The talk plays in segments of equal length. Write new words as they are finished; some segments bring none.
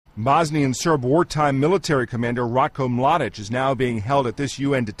Bosnian Serb wartime military commander Ratko Mladic is now being held at this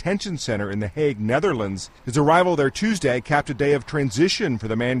UN detention center in The Hague, Netherlands. His arrival there Tuesday capped a day of transition for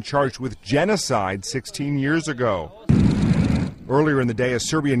the man charged with genocide 16 years ago. Earlier in the day, a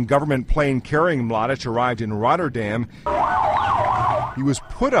Serbian government plane carrying Mladic arrived in Rotterdam. He was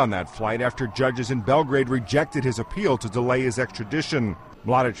put on that flight after judges in Belgrade rejected his appeal to delay his extradition.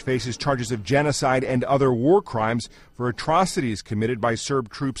 Mladic faces charges of genocide and other war crimes for atrocities committed by Serb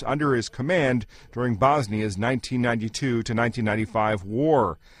troops under his command during Bosnia's 1992 to 1995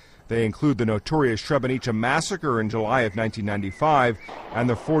 war. They include the notorious Srebrenica massacre in July of 1995 and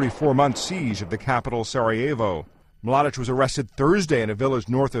the 44-month siege of the capital Sarajevo. Mladic was arrested Thursday in a village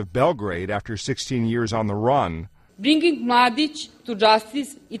north of Belgrade after 16 years on the run. Bringing Mladic to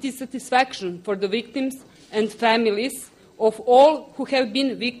justice, it is satisfaction for the victims and families of all who have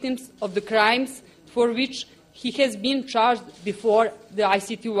been victims of the crimes for which he has been charged before the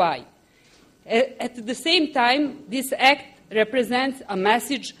ICTY. At the same time, this act represents a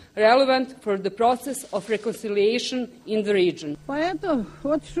message relevant for the process of reconciliation in the region.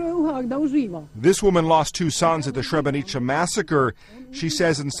 This woman lost two sons at the Srebrenica massacre. She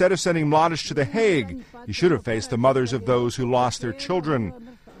says instead of sending Mladic to The Hague, he should have faced the mothers of those who lost their children.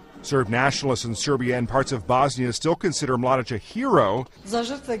 Serb nationalists in Serbia and parts of Bosnia still consider Mladic a hero.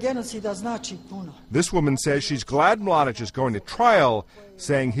 This woman says she's glad Mladic is going to trial,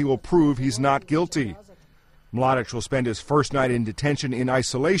 saying he will prove he's not guilty. Mladic will spend his first night in detention in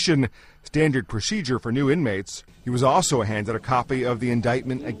isolation, standard procedure for new inmates. He was also handed a copy of the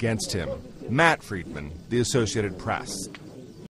indictment against him. Matt Friedman, The Associated Press.